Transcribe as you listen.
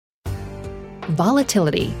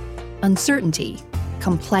Volatility, uncertainty,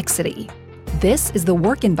 complexity. This is the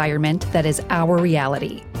work environment that is our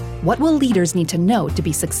reality. What will leaders need to know to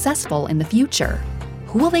be successful in the future?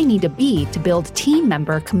 Who will they need to be to build team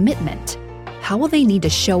member commitment? How will they need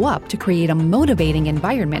to show up to create a motivating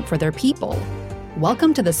environment for their people?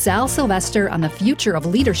 Welcome to the Sal Silvester on the Future of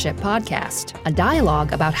Leadership podcast, a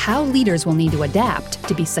dialogue about how leaders will need to adapt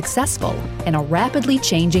to be successful in a rapidly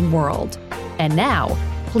changing world. And now,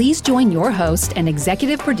 please join your host and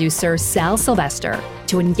executive producer, Sal Silvester,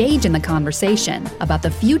 to engage in the conversation about the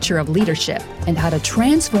future of leadership and how to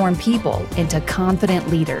transform people into confident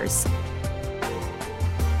leaders.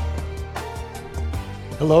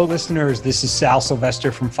 Hello, listeners. This is Sal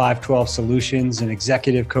Silvester from 512 Solutions, an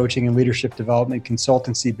executive coaching and leadership development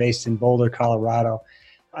consultancy based in Boulder, Colorado.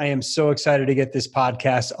 I am so excited to get this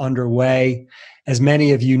podcast underway. As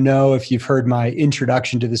many of you know, if you've heard my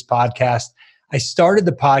introduction to this podcast, I started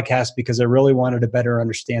the podcast because I really wanted to better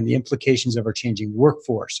understand the implications of our changing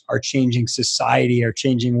workforce, our changing society, our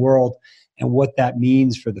changing world, and what that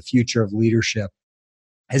means for the future of leadership.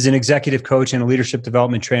 As an executive coach and a leadership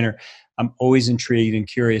development trainer, I'm always intrigued and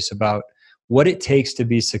curious about what it takes to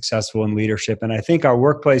be successful in leadership. And I think our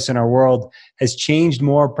workplace and our world has changed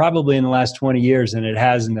more probably in the last 20 years than it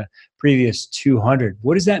has in the previous 200.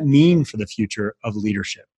 What does that mean for the future of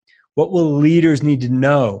leadership? What will leaders need to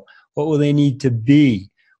know? What will they need to be?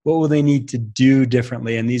 What will they need to do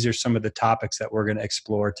differently? And these are some of the topics that we're going to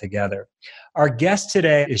explore together. Our guest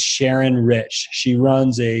today is Sharon Rich. She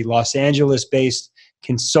runs a Los Angeles-based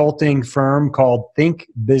consulting firm called Think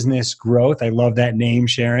Business Growth. I love that name,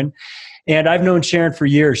 Sharon. And I've known Sharon for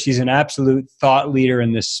years. She's an absolute thought leader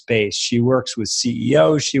in this space. She works with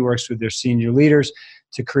CEOs. She works with their senior leaders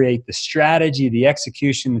to create the strategy, the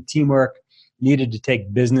execution, the teamwork needed to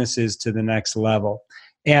take businesses to the next level.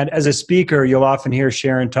 And as a speaker, you'll often hear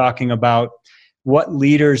Sharon talking about what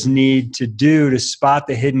leaders need to do to spot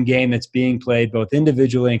the hidden game that's being played both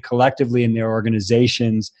individually and collectively in their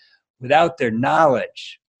organizations without their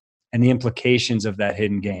knowledge and the implications of that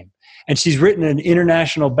hidden game. And she's written an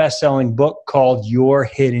international best-selling book called Your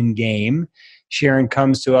Hidden Game. Sharon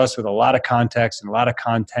comes to us with a lot of context and a lot of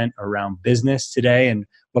content around business today and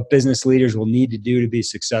what business leaders will need to do to be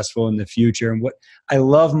successful in the future. And what I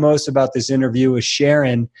love most about this interview with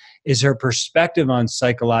Sharon is her perspective on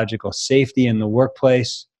psychological safety in the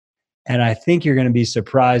workplace. And I think you're going to be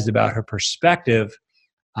surprised about her perspective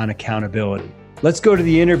on accountability. Let's go to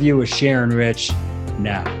the interview with Sharon Rich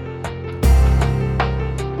now.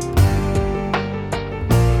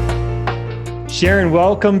 Sharon,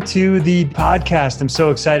 welcome to the podcast. I'm so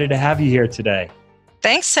excited to have you here today.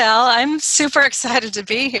 Thanks, Sal. I'm super excited to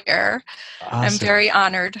be here. Awesome. I'm very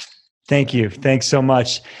honored. Thank you. Thanks so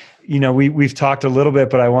much. You know, we've talked a little bit,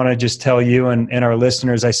 but I want to just tell you and our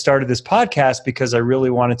listeners, I started this podcast because I really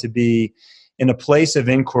wanted to be in a place of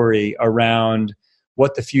inquiry around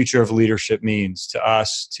what the future of leadership means to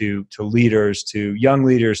us, to leaders, to young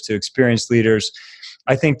leaders, to experienced leaders.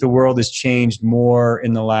 I think the world has changed more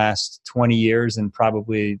in the last 20 years than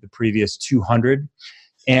probably the previous 200.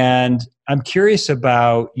 And I'm curious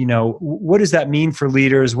about, you know, what does that mean for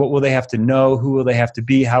leaders? What will they have to know? Who will they have to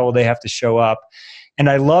be? How will they have to show up? And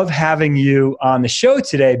I love having you on the show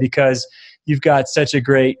today because you've got such a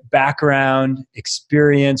great background,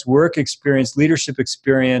 experience, work experience, leadership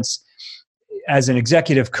experience as an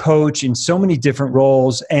executive coach in so many different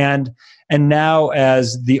roles, and now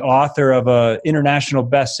as the author of an international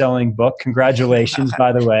best-selling book. Congratulations,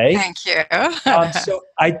 by the way. Thank you. So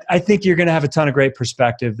I think you're going to have a ton of great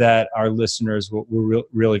perspective that our listeners will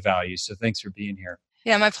really value. So thanks for being here.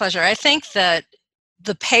 Yeah, my pleasure. I think that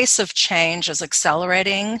the pace of change is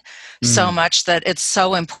accelerating so much that it's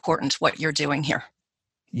so important what you're doing here.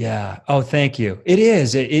 Yeah. Oh, thank you. It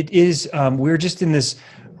is. It is. We're just in this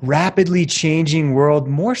rapidly changing world,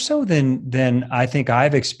 more so than I think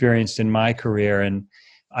I've experienced in my career. And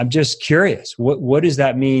I'm just curious, what does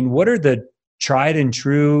that mean? What are the tried and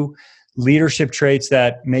true leadership traits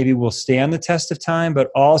that maybe will stand the test of time, but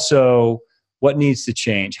also what needs to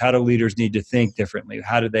change? How do leaders need to think differently?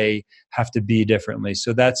 How do they have to be differently?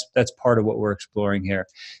 So that's part of what we're exploring here.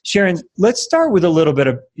 Sharon, let's start with a little bit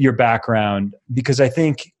of your background, because I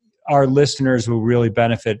think our listeners will really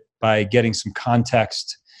benefit by getting some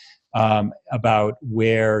context about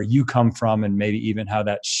where you come from and maybe even how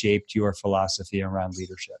that shaped your philosophy around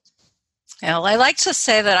leadership. Well, I like to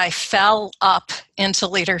say that I fell up into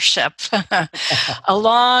leadership a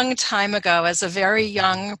long time ago. As a very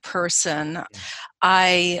young person,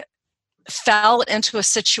 I fell into a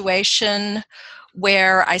situation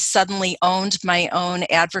where I suddenly owned my own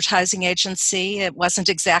advertising agency. It wasn't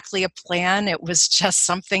exactly a plan, it was just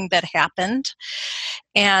something that happened.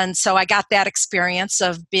 And so I got that experience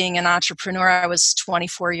of being an entrepreneur. I was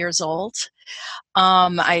 24 years old.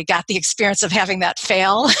 I got the experience of having that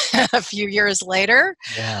fail a few years later.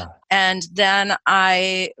 Yeah. And then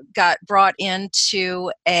I got brought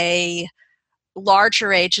into a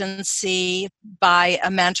larger agency by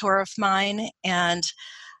a mentor of mine. And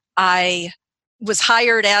I was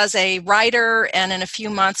hired as a writer, and in a few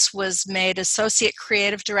months was made associate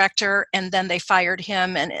creative director, and then they fired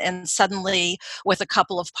him, and suddenly, with a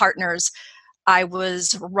couple of partners, I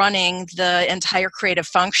was running the entire creative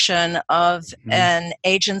function of an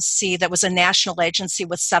agency that was a national agency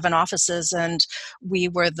with 7 offices, and we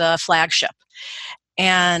were the flagship.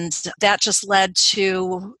 And that just led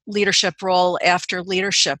to leadership role after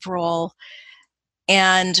leadership role.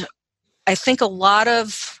 And I think a lot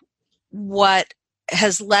of what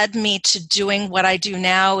has led me to doing what I do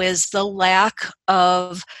now is the lack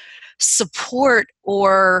of support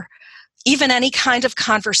or even any kind of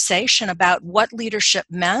conversation about what leadership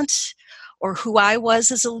meant or who I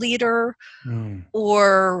was as a leader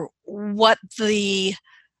or what the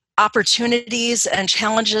opportunities and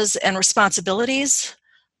challenges and responsibilities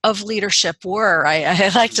of leadership were.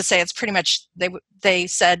 I like to say it's pretty much they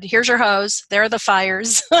said, here's your hose, there are the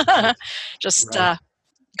fires, just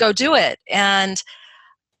go do it. And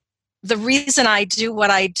the reason I do what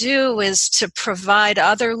I do is to provide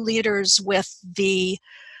other leaders with the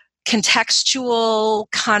contextual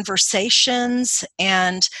conversations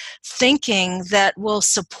and thinking that will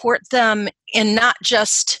support them in not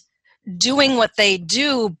just doing what they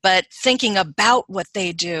do, but thinking about what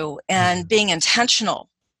they do and being intentional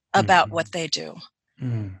about what they do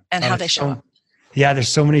and how they show up. Yeah, there's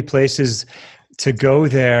so many places to go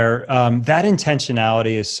there. That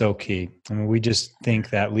intentionality is so key. I mean, we just think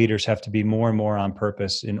that leaders have to be more and more on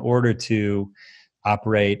purpose in order to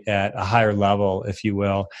operate at a higher level, if you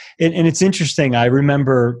will. And it's interesting. I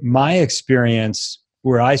remember my experience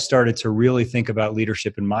where I started to really think about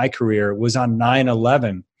leadership in my career was on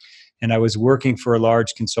 9/11. And I was working for a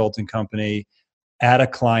large consulting company at a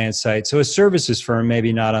client site. So a services firm,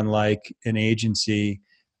 maybe not unlike an agency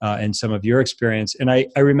in some of your experience. And I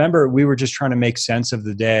remember we were just trying to make sense of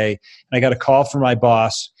the day. And I got a call from my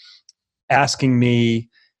boss asking me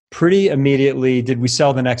pretty immediately, did we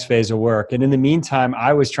sell the next phase of work? And in the meantime,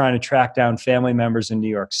 I was trying to track down family members in New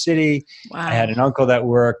York City. Wow. I had an uncle that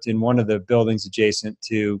worked in one of the buildings adjacent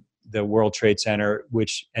to the World Trade Center,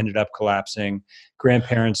 which ended up collapsing.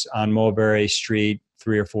 Grandparents on Mulberry Street,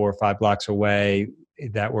 3 or 4 or 5 blocks away,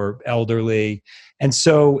 that were elderly. And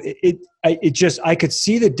so I could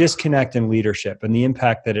see the disconnect in leadership and the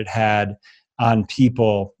impact that it had on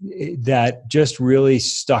people that just really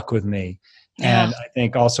stuck with me. Yeah. And I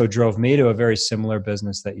think also drove me to a very similar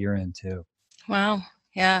business that you're in too. Wow.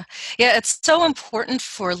 Yeah. Yeah. It's so important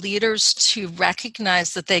for leaders to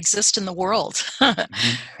recognize that they exist in the world,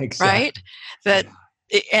 Exactly. right? That,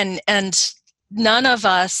 and none of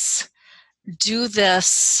us do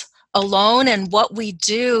this alone, and what we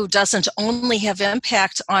do doesn't only have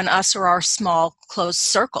impact on us or our small closed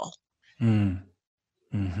circle.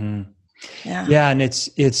 Mm-hmm. Yeah. And it's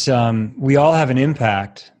we all have an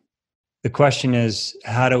impact. The question is,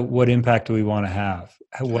 what impact do we want to have?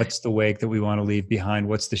 What's the wake that we want to leave behind?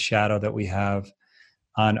 What's the shadow that we have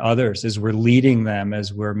on others as we're leading them,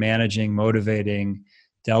 as we're managing, motivating,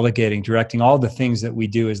 delegating, directing, all the things that we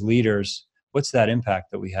do as leaders? What's that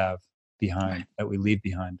impact that we have behind, that we leave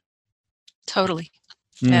behind? Totally.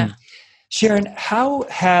 Yeah. Sharon, how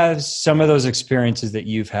has some of those experiences that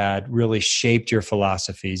you've had really shaped your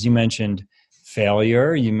philosophies? You mentioned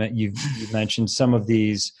failure. You mentioned some of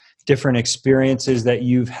these different experiences that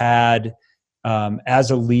you've had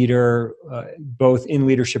as a leader, both in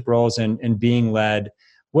leadership roles and being led.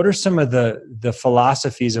 What are some of the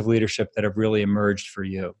philosophies of leadership that have really emerged for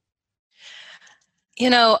you?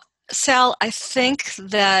 Sal, I think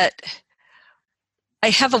that I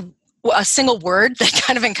have a single word that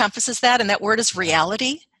kind of encompasses that, and that word is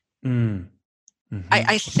reality. Mm-hmm.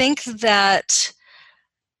 I think that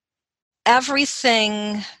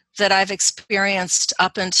everything that I've experienced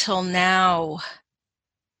up until now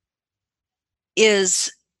it's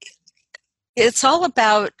all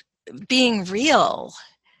about being real.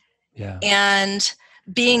 Yeah. And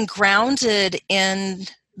being grounded in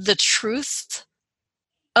the truth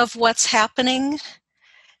of what's happening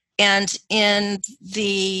and in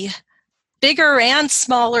the bigger and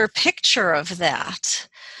smaller picture of that.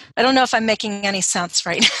 I don't know if I'm making any sense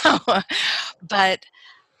right now, but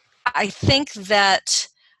I think that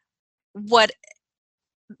what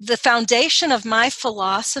the foundation of my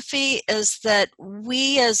philosophy is that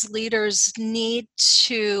we as leaders need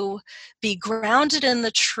to be grounded in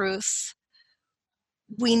the truth.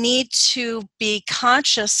 We need to be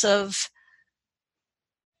conscious of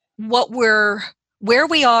where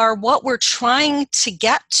we are, what we're trying to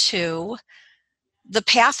get to, the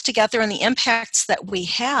path together, and the impacts that we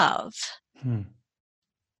have. And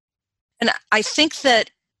I think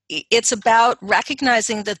that it's about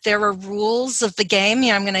recognizing that there are rules of the game.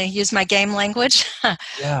 I'm going to use my game language.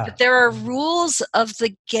 That there are rules of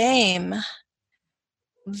the game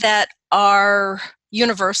that are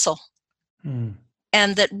universal,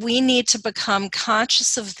 and that we need to become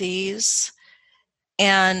conscious of these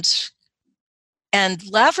and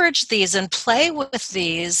leverage these and play with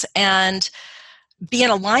these and be in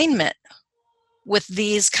alignment with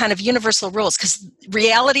these kind of universal rules, because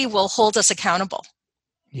reality will hold us accountable.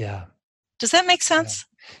 Yeah. Does that make sense?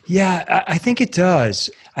 Yeah, I think it does.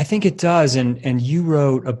 I think it does. And you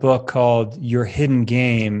wrote a book called Your Hidden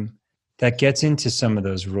Game that gets into some of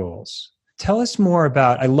those rules. Tell us more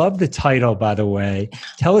about, I love the title, by the way.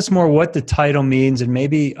 Tell us more what the title means and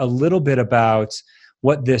maybe a little bit about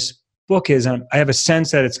what this book is. And I have a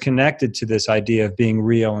sense that it's connected to this idea of being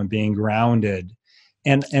real and being grounded.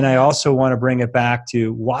 And I also want to bring it back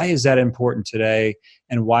to why is that important today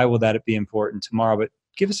and why will that be important tomorrow? But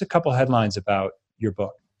give us a couple headlines about your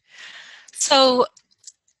book. So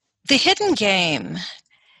The Hidden Game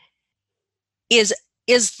is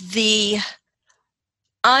the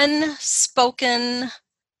unspoken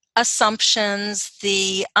assumptions,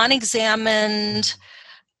 the unexamined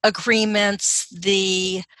agreements,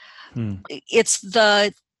 it's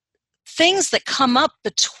the things that come up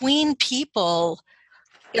between people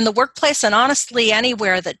in the workplace and honestly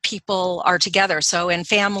anywhere that people are together. So in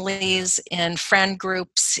families, in friend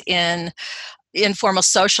groups, in informal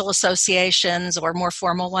social associations or more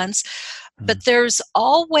formal ones. But there's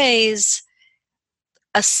always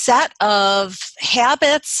a set of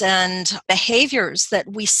habits and behaviors that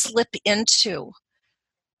we slip into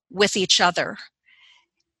with each other.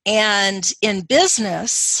 And in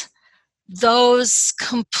business, those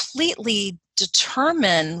completely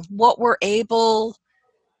determine what we're able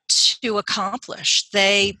to accomplish.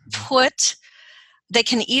 They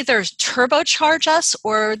can either turbocharge us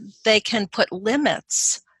or they can put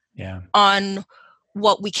limits on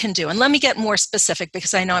what we can do. And let me get more specific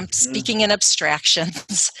because I know I'm speaking in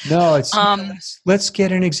abstractions. No, let's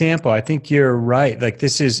get an example. I think you're right. Like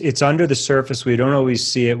it's under the surface. We don't always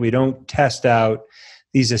see it. We don't test out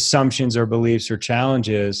these assumptions or beliefs or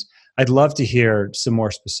challenges. I'd love to hear some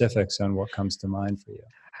more specifics on what comes to mind for you.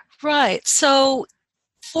 Right. So,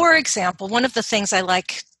 for example, one of the things I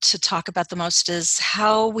like to talk about the most is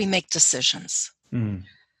how we make decisions.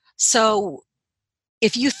 So,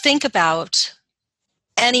 if you think about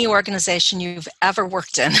any organization you've ever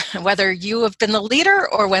worked in, whether you have been the leader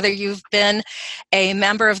or whether you've been a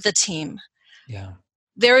member of the team,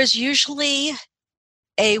 there is usually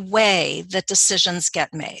a way that decisions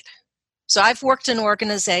get made. So I've worked in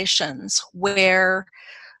organizations where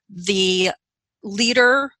the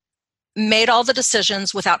leader made all the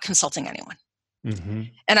decisions without consulting anyone.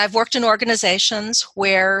 And I've worked in organizations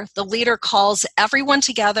where the leader calls everyone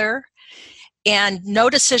together and no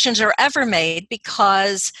decisions are ever made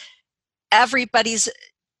because everybody's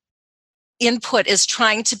input is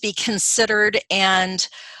trying to be considered and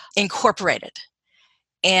incorporated.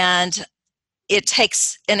 And it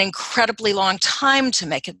takes an incredibly long time to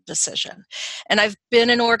make a decision. And I've been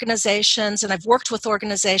in organizations and I've worked with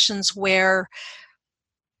organizations where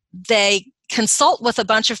they consult with a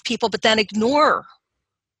bunch of people but then ignore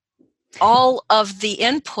all of the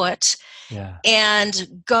input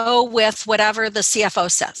and go with whatever the CFO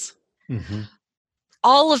says.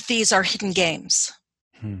 All of these are hidden games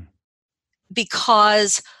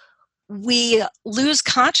because we lose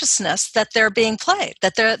consciousness that they're being played,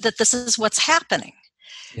 that this is what's happening.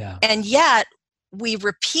 And yet we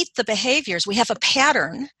repeat the behaviors. We have a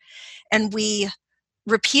pattern and we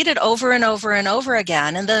repeat it over and over and over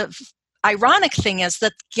again. And the ironic thing is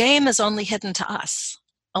that the game is only hidden to us.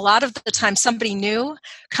 A lot of the time somebody new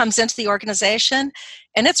comes into the organization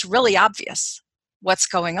and it's really obvious what's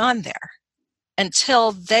going on there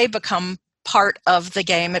until they become part of the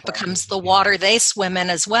game. It becomes the water they swim in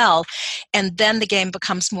as well. And then the game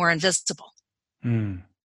becomes more invisible.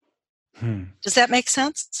 Does that make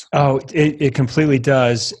sense? Oh, it completely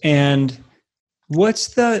does. And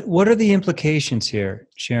what are the implications here,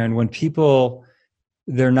 Sharon, when people,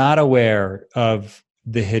 they're not aware of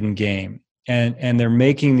the hidden game and they're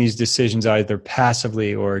making these decisions either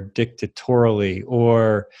passively or dictatorially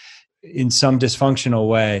or in some dysfunctional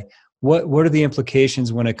way? what are the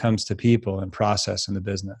implications when it comes to people and process in the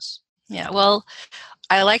business? Yeah, well,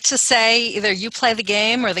 I like to say either you play the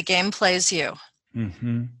game or the game plays you. Mm-hmm.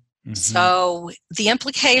 Mm-hmm. So the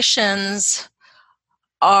implications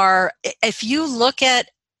are, if you look at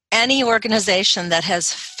any organization that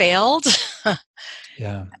has failed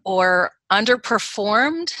Yeah. or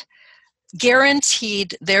underperformed,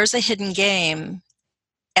 guaranteed there's a hidden game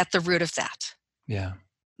at the root of that. Yeah.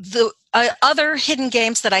 The other hidden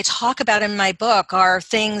games that I talk about in my book are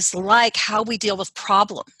things like how we deal with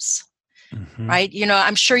problems, Mm-hmm. right? You know,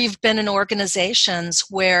 I'm sure you've been in organizations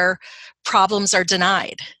where problems are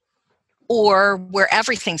denied or where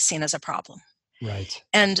everything's seen as a problem. Right.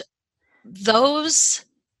 And those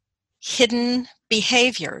hidden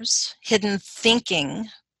behaviors, hidden thinking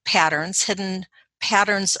patterns, hidden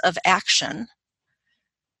patterns of action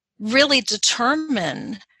really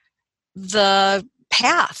determine the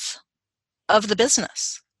path of the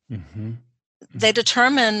business. Mm-hmm. They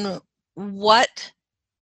determine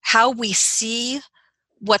how we see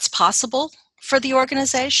what's possible for the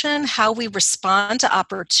organization, how we respond to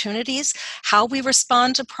opportunities, how we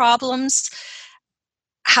respond to problems,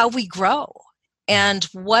 how we grow, and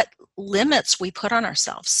what limits we put on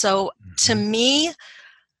ourselves. So to me,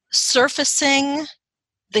 surfacing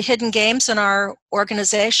the hidden games in our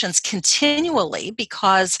organizations continually,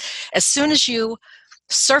 because as soon as you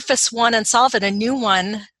surface one and solve it, a new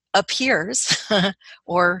one appears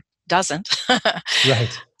or doesn't.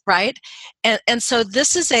 Right. Right? And so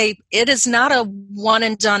it is not a one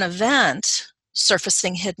and done event,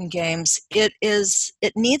 surfacing hidden games. It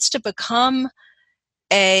needs to become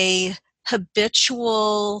a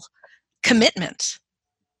habitual commitment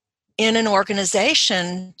in an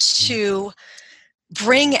organization to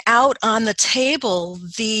bring out on the table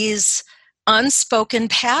these unspoken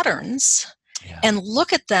patterns and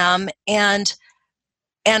look at them and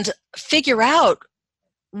figure out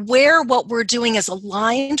where what we're doing is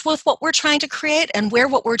aligned with what we're trying to create and where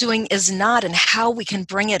what we're doing is not, and how we can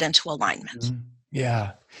bring it into alignment.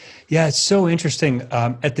 Yeah. Yeah, it's so interesting.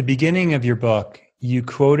 At the beginning of your book, you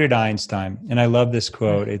quoted Einstein, and I love this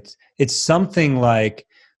quote. It's something like,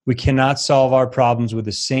 we cannot solve our problems with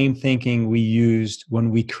the same thinking we used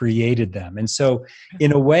when we created them. And so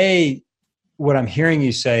in a way, what I'm hearing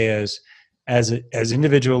you say is, as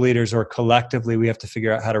individual leaders or collectively, we have to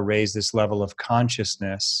figure out how to raise this level of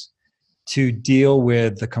consciousness to deal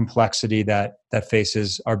with the complexity that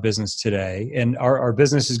faces our business today. And our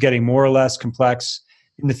business is getting more or less complex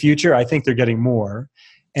in the future. I think they're getting more.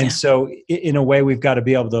 And so in a way, we've got to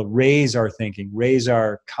be able to raise our thinking, raise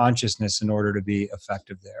our consciousness in order to be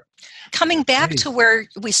effective there. Coming back to where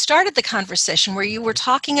we started the conversation, where you were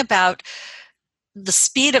talking about the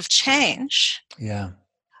speed of change. Yeah.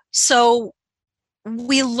 So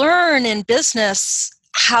we learn in business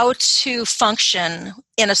how to function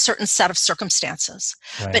in a certain set of circumstances.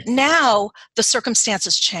 Right. But now the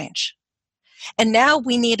circumstances change. And now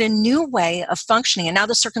we need a new way of functioning. And now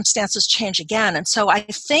the circumstances change again. And so I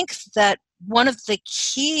think that one of the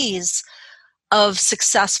keys of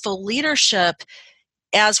successful leadership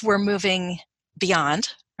as we're moving beyond,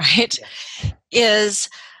 right, is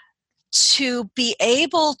to be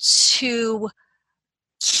able to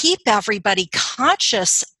keep everybody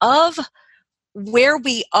conscious of where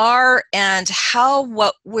we are and how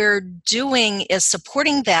what we're doing is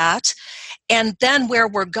supporting that, and then where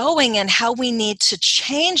we're going and how we need to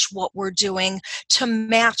change what we're doing to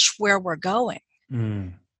match where we're going.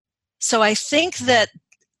 So I think that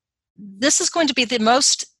this is going to be the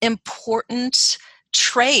most important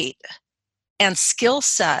trait and skill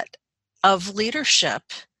set of leadership.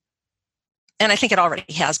 And I think it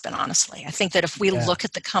already has been, honestly. I think that if we look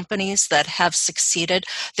at the companies that have succeeded,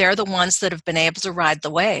 they're the ones that have been able to ride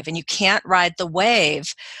the wave. And you can't ride the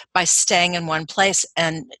wave by staying in one place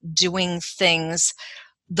and doing things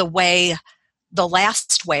the way the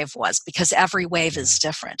last wave was, because every wave is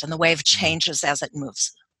different and the wave changes as it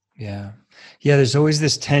moves. Yeah. Yeah, there's always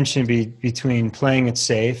this tension between playing it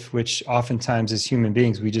safe, which oftentimes as human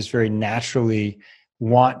beings, we just very naturally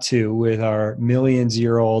want to with our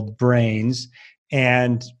millions-year-old brains,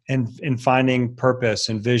 and finding purpose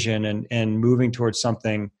and vision and moving towards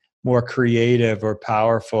something more creative or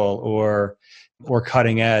powerful or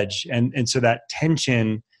cutting edge. And so that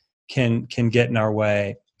tension can get in our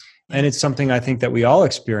way. And it's something I think that we all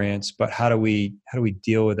experience, but how do we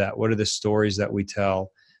deal with that? What are the stories that we tell?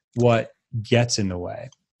 What gets in the way?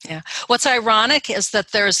 Yeah. What's ironic is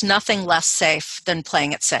that there's nothing less safe than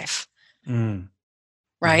playing it safe.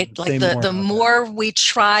 Right? Like the more we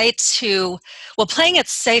try to, playing it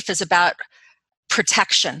safe is about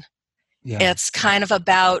protection. Yeah. It's kind of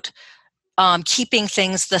about keeping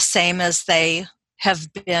things the same as they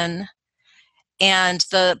have been. And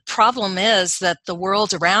the problem is that the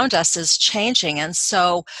world around us is changing. And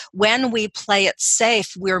so when we play it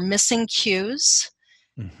safe, we're missing cues,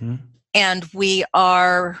 Mm-hmm. and we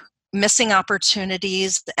are missing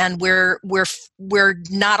opportunities, and we're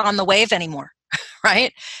not on the wave anymore,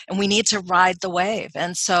 right? And we need to ride the wave.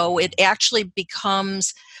 And so it actually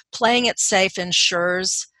becomes, playing it safe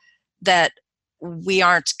ensures that we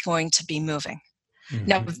aren't going to be moving.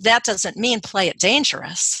 Now, Mm-hmm. that doesn't mean play it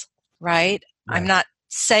dangerous, right? I'm Right. not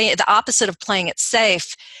saying the opposite of playing it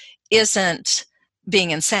safe isn't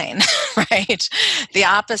being insane, right? The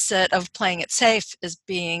opposite of playing it safe is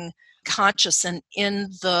being conscious and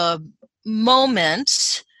in the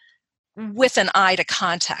moment with an eye to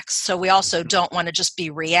context. So we also don't want to just be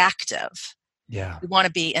reactive. Yeah. We want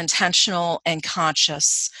to be intentional and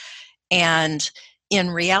conscious and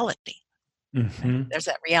in reality. Mm-hmm. There's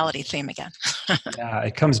that reality theme again. Yeah,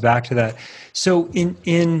 it comes back to that. So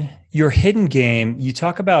in your hidden game, you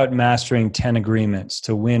talk about mastering 10 agreements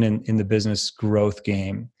to win in the business growth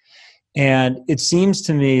game. And it seems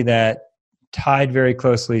to me that tied very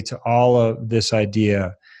closely to all of this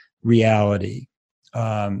idea, reality,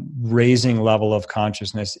 raising level of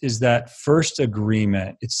consciousness, is that first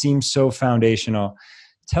agreement. It seems so foundational.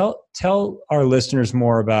 Tell our listeners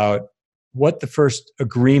more about what the first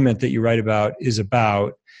agreement that you write about is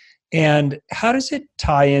about, and how does it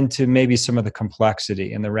tie into maybe some of the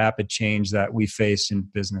complexity and the rapid change that we face in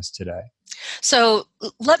business today? So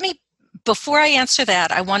before I answer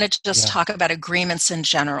that, I wanted to just Yeah, talk about agreements in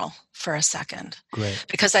general for a second, great.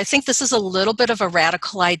 because I think this is a little bit of a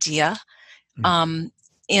radical idea Mm.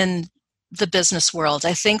 in the business world.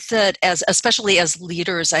 I think that especially as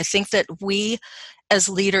leaders, I think that we as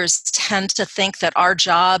leaders tend to think that our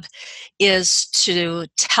job is to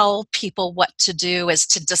tell people what to do, is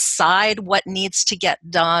to decide what needs to get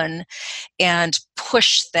done and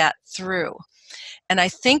push that through. And I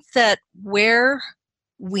think that where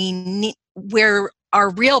our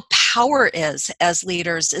real power is as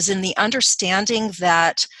leaders is in the understanding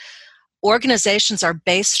that organizations are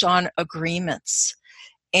based on agreements,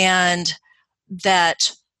 and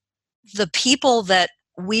that the people that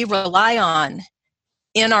we rely on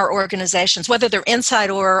in our organizations, whether they're inside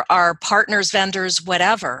or our partners, vendors,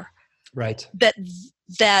 whatever, Right.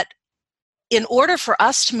 that in order for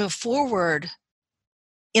us to move forward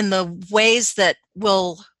in the ways that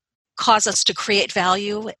will cause us to create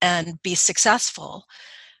value and be successful,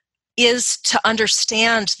 is to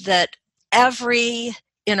understand that every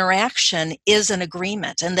interaction is an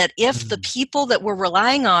agreement, and that if the Mm. people that we're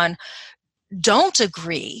relying on don't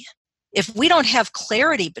agree, if we don't have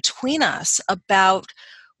clarity between us about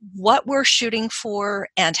what we're shooting for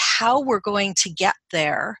and how we're going to get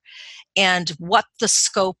there and what the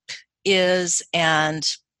scope is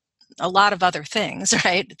and a lot of other things,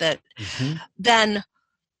 right, that Mm-hmm. then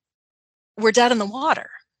we're dead in the water,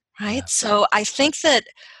 Yeah. right? So I think that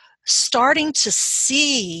starting to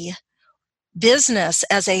see business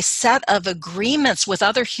as a set of agreements with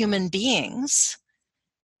other human beings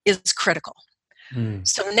is critical. Mm.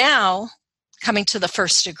 So now, coming to the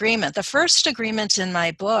first agreement in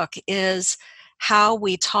my book is how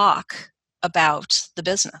we talk about the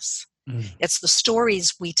business. Mm. It's the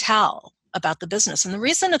stories we tell about the business. And the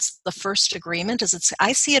reason it's the first agreement is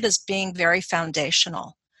I see it as being very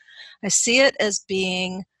foundational. I see it as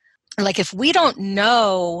being like, if we don't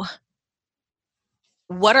know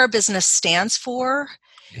what our business stands for,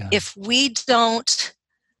 Yeah. if we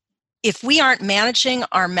aren't managing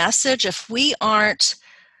our message, if we aren't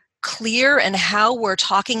clear in how we're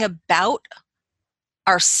talking about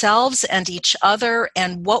ourselves and each other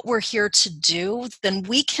and what we're here to do, then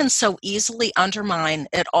we can so easily undermine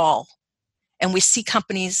it all. And we see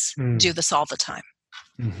companies do Mm. this all the time.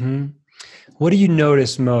 Mm-hmm. What do you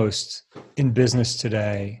notice most in business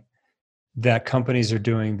today that companies are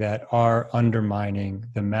doing that are undermining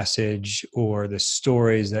the message or the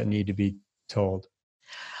stories that need to be told?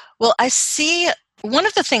 Well, one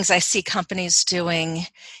of the things I see companies doing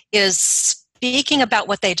is speaking about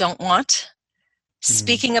what they don't want, Mm.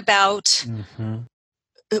 speaking about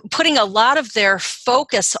Mm-hmm. putting a lot of their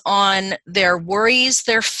focus on their worries,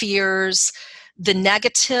 their fears, the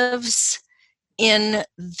negatives in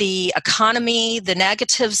the economy, the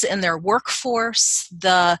negatives in their workforce.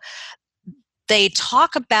 They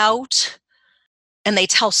talk about and they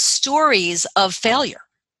tell stories of failure.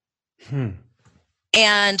 Hmm.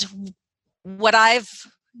 And what I've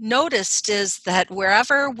noticed is that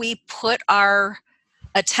wherever we put our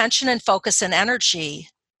attention and focus and energy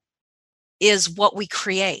is what we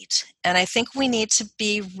create. And I think we need to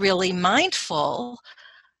be really mindful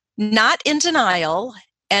not in denial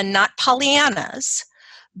and not Pollyannas,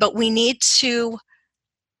 but we need to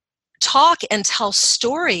talk and tell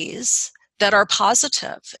stories that are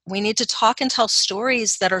positive. We need to talk and tell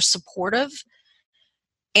stories that are supportive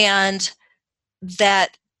and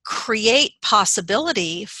that create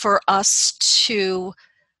possibility for us to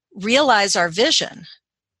realize our vision.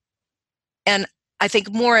 And I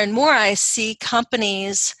think more and more I see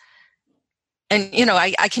companies, and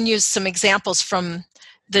I can use some examples from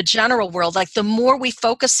the general world, like the more we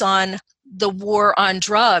focus on the war on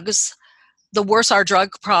drugs, the worse our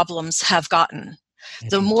drug problems have gotten.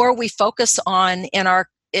 The more we focus on in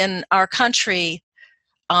our country,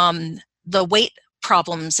 the weight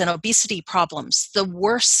problems and obesity problems, the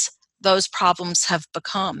worse those problems have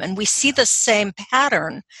become. And we see the same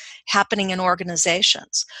pattern happening in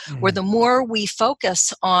organizations, where the more we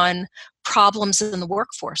focus on problems in the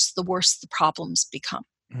workforce, the worse the problems become.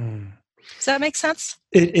 Does that make sense?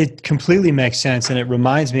 It completely makes sense. And it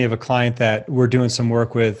reminds me of a client that we're doing some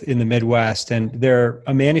work with in the Midwest, and they're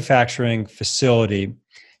a manufacturing facility,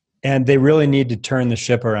 and they really need to turn the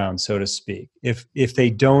ship around, so to speak. If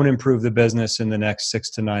they don't improve the business in the next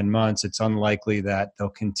 6 to 9 months, it's unlikely that they'll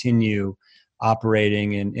continue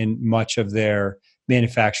operating, and much of their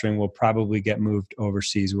manufacturing will probably get moved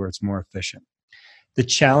overseas where it's more efficient. The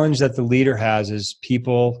challenge that the leader has is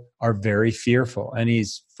people are very fearful, and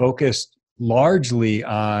he's focused largely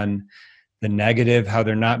on the negative, how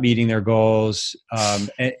they're not meeting their goals,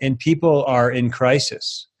 and people are in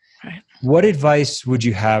crisis. Right. What advice would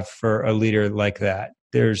you have for a leader like that?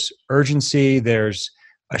 There's urgency, there's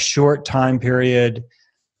a short time period.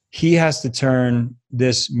 He has to turn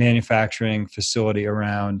this manufacturing facility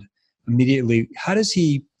around immediately. How does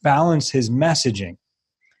he balance his messaging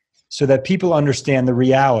so that people understand the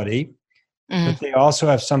reality, but they also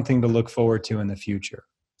have something to look forward to in the future?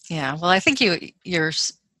 Yeah, well, I think you're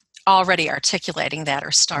already articulating that,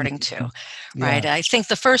 or starting to, right? I think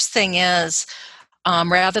the first thing is,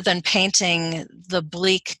 rather than painting the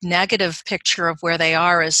bleak negative picture of where they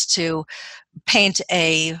are, is to paint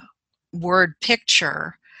a word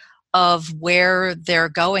picture of where they're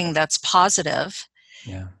going that's positive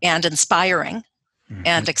and inspiring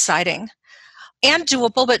and exciting and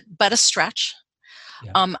doable, but a stretch.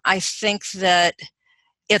 I think that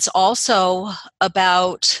it's also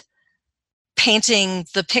about painting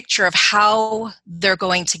the picture of how they're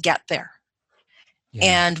going to get there.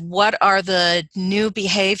 And what are the new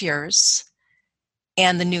behaviors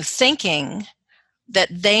and the new thinking that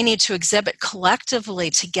they need to exhibit collectively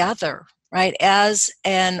together, right, as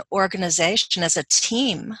an organization, as a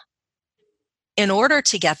team, in order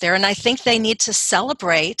to get there. And I think they need to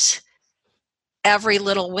celebrate every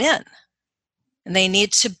little win. And they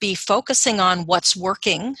need to be focusing on what's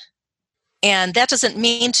working. And that doesn't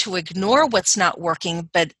mean to ignore what's not working,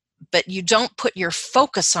 but you don't put your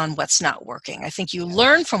focus on what's not working. I think you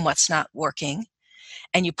learn from what's not working,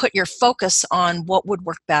 and you put your focus on what would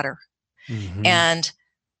work better. And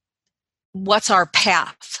what's our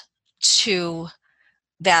path to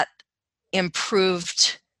that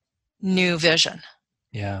improved new vision,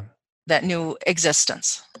 that new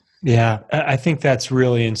existence. Yeah, I think that's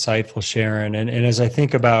really insightful, Sharon. And as I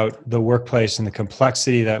think about the workplace and the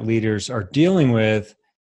complexity that leaders are dealing with,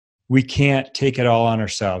 we can't take it all on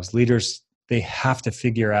ourselves. Leaders, they have to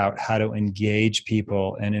figure out how to engage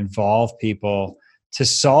people and involve people to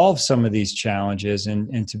solve some of these challenges,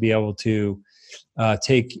 and to be able to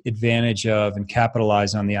take advantage of and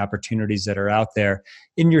capitalize on the opportunities that are out there.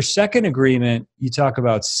 In your second agreement, you talk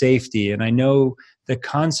about safety. And I know the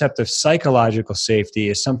concept of psychological safety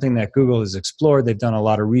is something that Google has explored. They've done a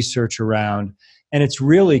lot of research around, and it's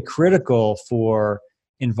really critical for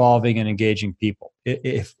involving and engaging people.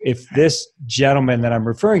 If this gentleman that I'm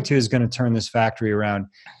referring to is going to turn this factory around,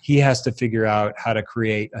 he has to figure out how to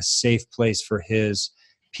create a safe place for his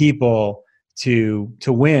people to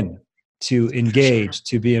win, to engage,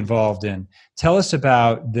 to be involved in. Tell us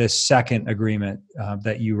about this second agreement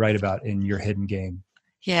that you write about in your Hidden Game.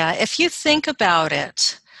 Yeah, if you think about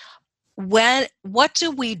it, what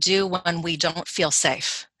do we do when we don't feel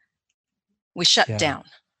safe? We shut down.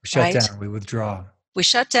 We shut down, we withdraw. We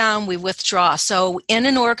shut down, we withdraw. So in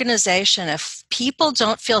an organization, if people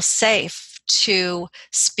don't feel safe to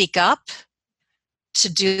speak up,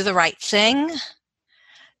 to do the right thing,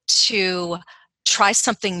 to try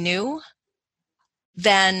something new,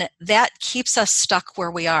 then that keeps us stuck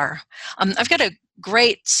where we are. I've got a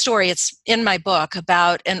great story, it's in my book,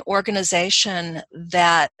 about an organization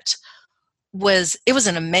that it was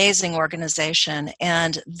an amazing organization,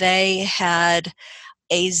 and they had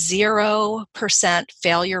a 0%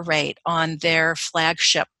 failure rate on their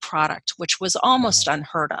flagship product, which was almost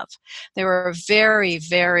unheard of. They were very,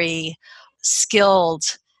 very skilled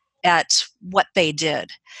at what they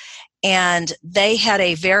did. And they had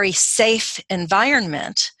a very safe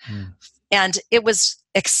environment. And it was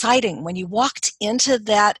exciting. When you walked into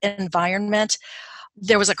that environment,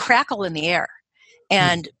 there was a crackle in the air.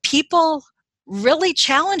 And people really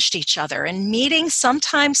challenged each other. In meetings,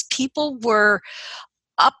 sometimes people were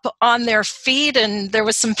up on their feet and there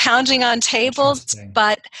was some pounding on tables,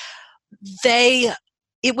 but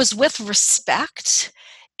it was with respect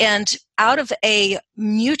and out of a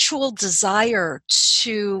mutual desire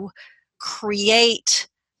to create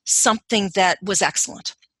something that was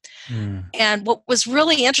excellent. And what was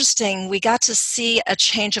really interesting, we got to see a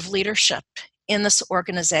change of leadership in this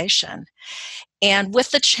organization. And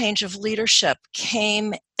with the change of leadership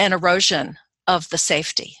came an erosion of the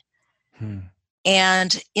safety.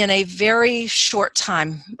 And in a very short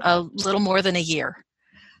time, a little more than a year,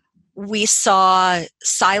 we saw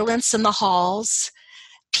silence in the halls.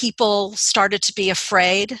 People started to be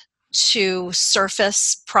afraid to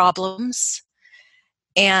surface problems,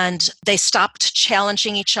 and they stopped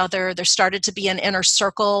challenging each other. There started to be an inner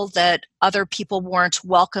circle that other people weren't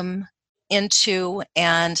welcome into,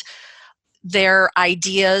 and their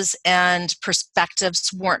ideas and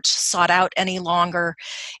perspectives weren't sought out any longer.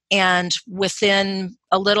 And within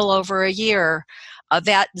a little over a year,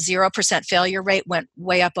 that 0% failure rate went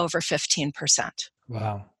way up over 15%.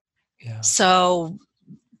 Wow. Yeah. So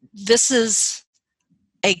this is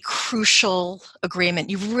a crucial agreement.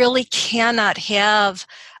 You really cannot have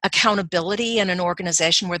accountability in an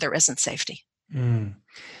organization where there isn't safety.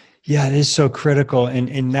 Yeah, it is so critical.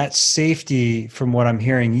 And that safety, from what I'm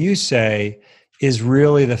hearing you say, is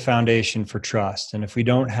really the foundation for trust. And if we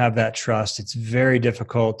don't have that trust, it's very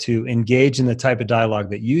difficult to engage in the type of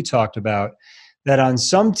dialogue that you talked about, that on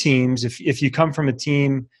some teams, if you come from a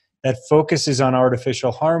team that focuses on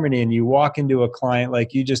artificial harmony and you walk into a client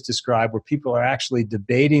like you just described, where people are actually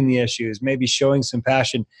debating the issues, maybe showing some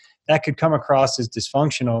passion, that could come across as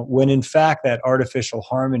dysfunctional, when in fact that artificial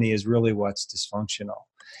harmony is really what's dysfunctional.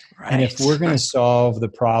 Right. And if we're going to solve the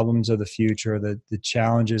problems of the future, the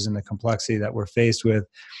challenges and the complexity that we're faced with,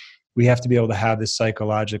 we have to be able to have this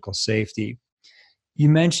psychological safety. You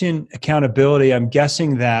mentioned accountability. I'm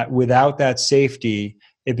guessing that without that safety,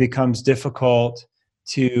 it becomes difficult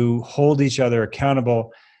to hold each other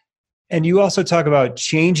accountable. And you also talk about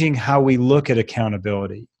changing how we look at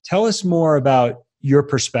accountability. Tell us more about your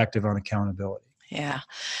perspective on accountability. Yeah.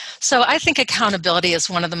 So I think accountability is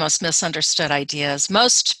one of the most misunderstood ideas.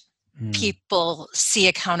 Most people see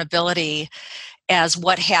accountability as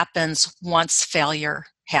what happens once failure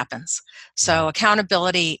happens. So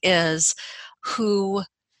accountability is who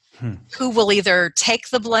will either take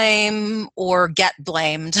the blame or get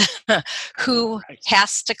blamed, who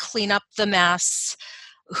has to clean up the mess,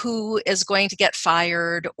 who is going to get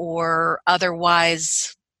fired or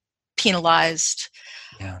otherwise penalized.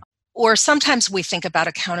 Yeah. Or sometimes we think about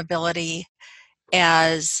accountability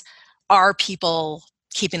as, are people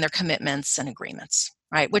keeping their commitments and agreements,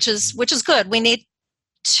 right? Which is good.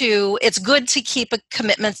 It's good to keep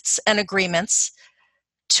commitments and agreements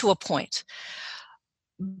to a point.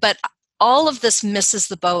 But all of this misses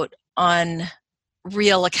the boat on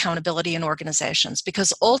real accountability in organizations,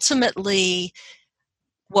 because ultimately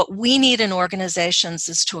what we need in organizations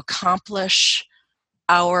is to accomplish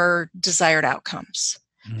our desired outcomes.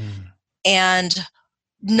 And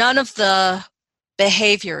none of the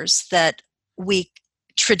behaviors that we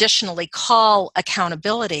traditionally call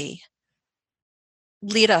accountability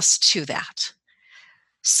lead us to that.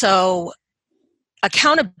 So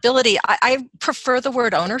accountability, I prefer the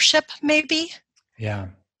word ownership, maybe. Yeah.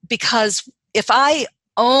 Because if I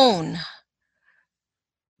own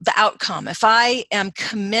the outcome, if I am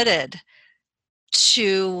committed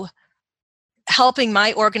to helping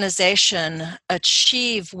my organization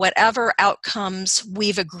achieve whatever outcomes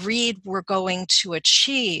we've agreed we're going to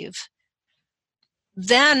achieve,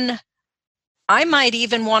 then I might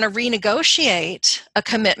even want to renegotiate a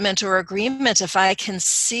commitment or agreement if I can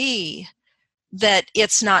see that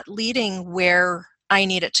it's not leading where I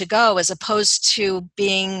need it to go, as opposed to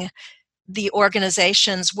being the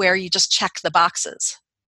organizations where you just check the boxes,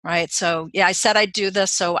 right? So, yeah, I said I'd do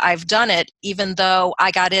this, so I've done it, even though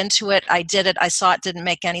I got into it, I did it, I saw it didn't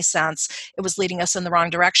make any sense. It was leading us in the wrong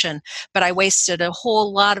direction. But I wasted a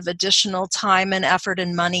whole lot of additional time and effort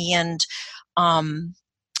and money and,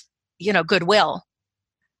 goodwill,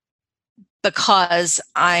 because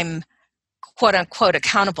I'm quote unquote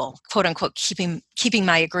accountable, quote unquote keeping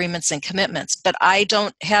my agreements and commitments, but I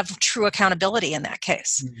don't have true accountability in that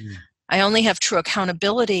case. Mm-hmm. I only have true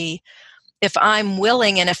accountability if I'm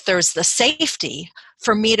willing and if there's the safety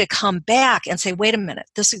for me to come back and say, wait a minute,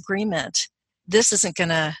 this agreement, this isn't going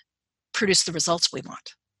to produce the results we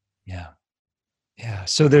want. Yeah. Yeah.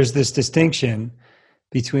 So there's this distinction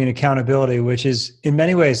between accountability, which is in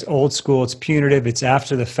many ways old school, it's punitive, it's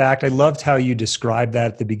after the fact. I loved how you described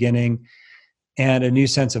that at the beginning, and a new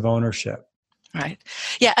sense of ownership. Right.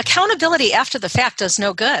 Yeah. Accountability after the fact does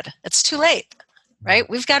no good. It's too late. Right.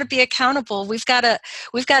 We've got to be accountable. We've got to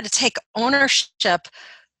take ownership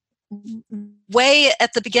way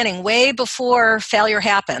at the beginning, way before failure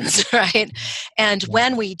happens. Right. And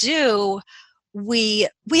when we do, we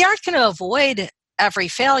aren't going to avoid every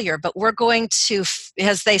failure, but we're going to,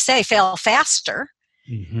 as they say, fail faster.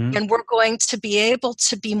 Mm-hmm. And we're going to be able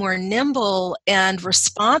to be more nimble and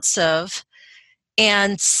responsive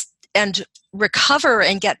and recover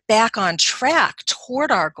and get back on track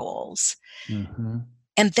toward our goals. Mm-hmm.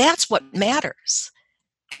 And that's what matters.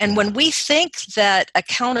 And when we think that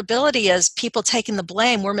accountability is people taking the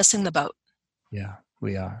blame, we're missing the boat. Yeah,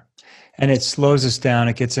 we are. And it slows us down.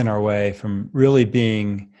 It gets in our way from really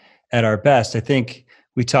being at our best. I think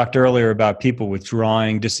we talked earlier about people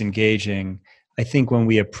withdrawing, disengaging. I think when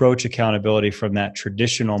we approach accountability from that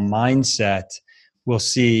traditional mindset, we'll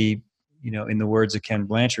see, in the words of Ken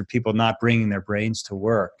Blanchard, people not bringing their brains to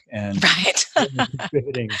work and right.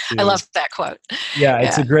 contributing to, I love that quote. Yeah,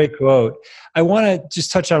 it's a great quote. I want to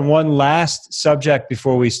just touch on one last subject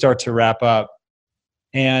before we start to wrap up.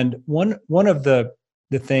 And one of the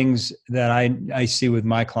things that I see with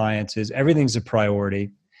my clients is everything's a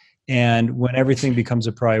priority. And when everything becomes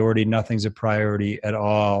a priority, nothing's a priority at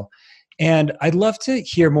all. And I'd love to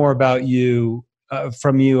hear more about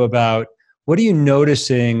from you about what are you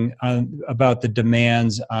noticing about the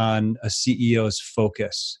demands on a CEO's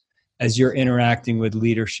focus as you're interacting with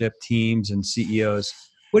leadership teams and CEOs?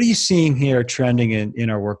 What are you seeing here trending in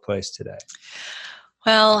our workplace today?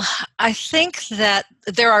 Well, I think that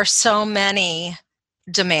there are so many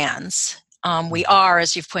demands. We are,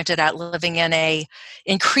 as you've pointed out, living in a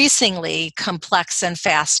increasingly complex and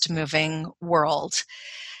fast-moving world.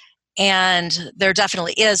 And there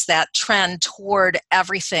definitely is that trend toward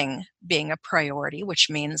everything being a priority, which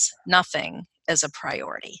means nothing is a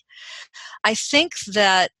priority. I think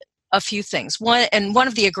that a few things. One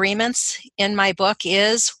of the agreements in my book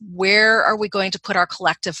is, where are we going to put our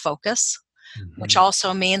collective focus? Mm-hmm. Which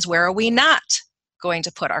also means, where are we not going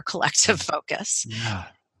to put our collective focus? Yeah.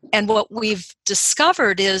 And what we've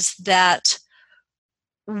discovered is that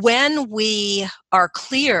when we are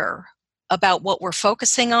clear about what we're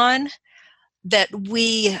focusing on, that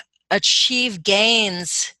we achieve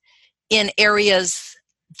gains in areas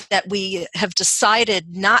that we have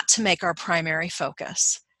decided not to make our primary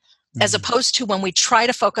focus. Mm-hmm. As opposed to when we try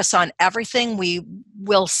to focus on everything, we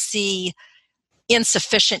will see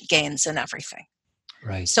insufficient gains in everything.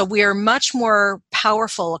 Right. So we are much more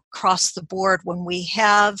powerful across the board when we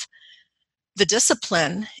have the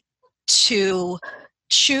discipline to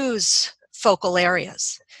choose focal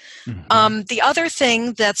areas. Mm-hmm. The other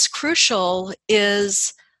thing that's crucial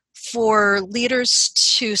is for leaders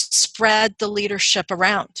to spread the leadership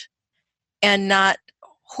around and not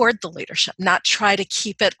hoard the leadership, not try to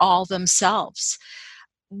keep it all themselves.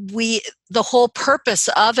 The whole purpose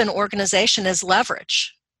of an organization is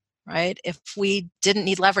leverage, right? If we didn't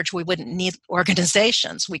need leverage, we wouldn't need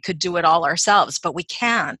organizations. We could do it all ourselves, but we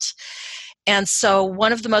can't. And so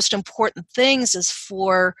one of the most important things is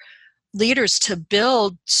for leaders to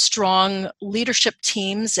build strong leadership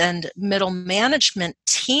teams and middle management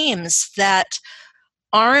teams that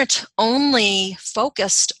aren't only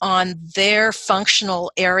focused on their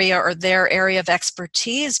functional area or their area of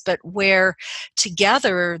expertise, but where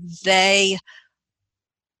together they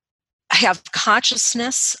have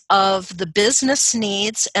consciousness of the business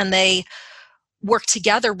needs and they work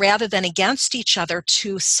together rather than against each other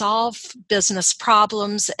to solve business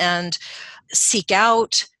problems and seek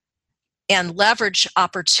out and leverage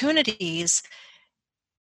opportunities.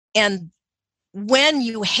 And when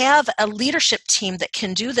you have a leadership team that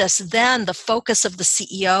can do this, then the focus of the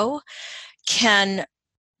CEO can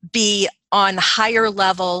be on higher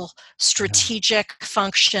level strategic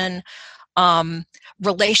function,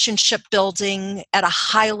 relationship building at a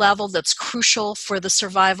high level that's crucial for the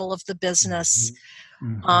survival of the business,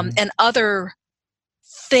 and other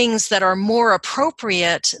things that are more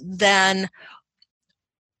appropriate than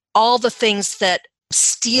all the things that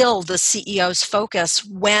steal the CEO's focus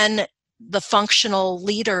when the functional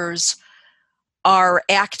leaders are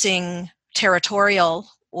acting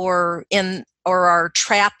territorial or are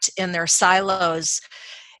trapped in their silos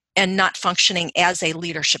and not functioning as a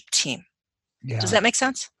leadership team. Yeah. Does that make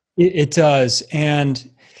sense? It does.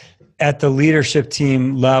 And at the leadership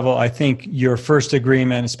team level, I think your first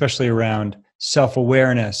agreement, especially around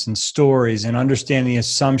self-awareness and stories and understanding the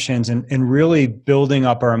assumptions and really building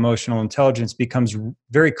up our emotional intelligence becomes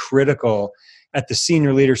very critical at the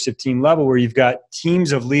senior leadership team level, where you've got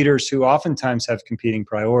teams of leaders who oftentimes have competing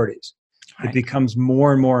priorities. Right. It becomes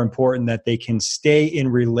more and more important that they can stay in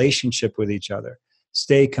relationship with each other,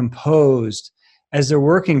 stay composed as they're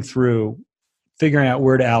working through figuring out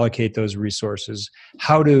where to allocate those resources,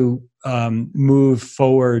 how to move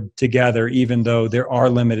forward together, even though there are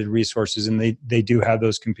limited resources and they do have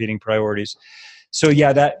those competing priorities. So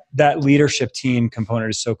yeah, that leadership team component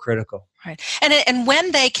is so critical. Right. And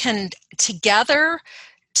when they can together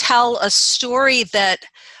tell a story that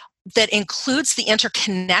includes the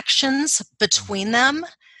interconnections between them,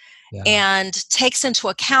 yeah, and takes into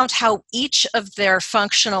account how each of their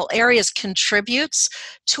functional areas contributes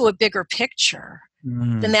to a bigger picture,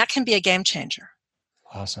 then that can be a game changer.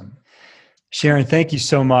 Awesome. Sharon, thank you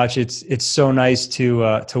so much. It's so nice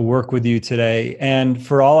to work with you today. And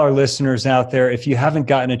for all our listeners out there, if you haven't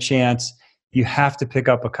gotten a chance, you have to pick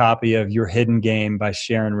up a copy of Your Hidden Game by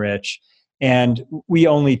Sharon Rich. And we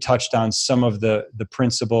only touched on some of the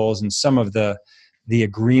principles and some of the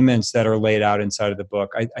agreements that are laid out inside of the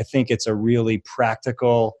book. I think it's a really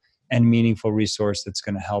practical and meaningful resource that's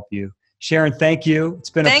going to help you. Sharon, thank you. It's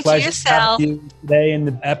been a pleasure to have you today in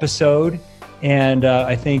the episode. And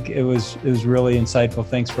I think it was really insightful.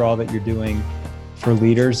 Thanks for all that you're doing for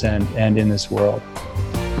leaders and in this world.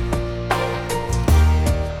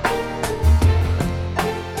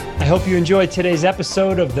 I hope you enjoyed today's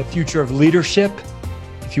episode of The Future of Leadership.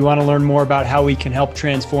 If you want to learn more about how we can help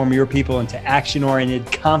transform your people into action-oriented,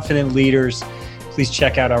 confident leaders, please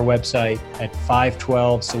check out our website at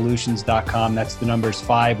 512solutions.com. That's the numbers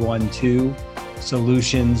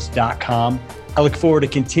 512solutions.com. I look forward to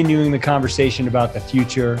continuing the conversation about the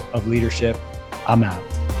future of leadership. I'm out.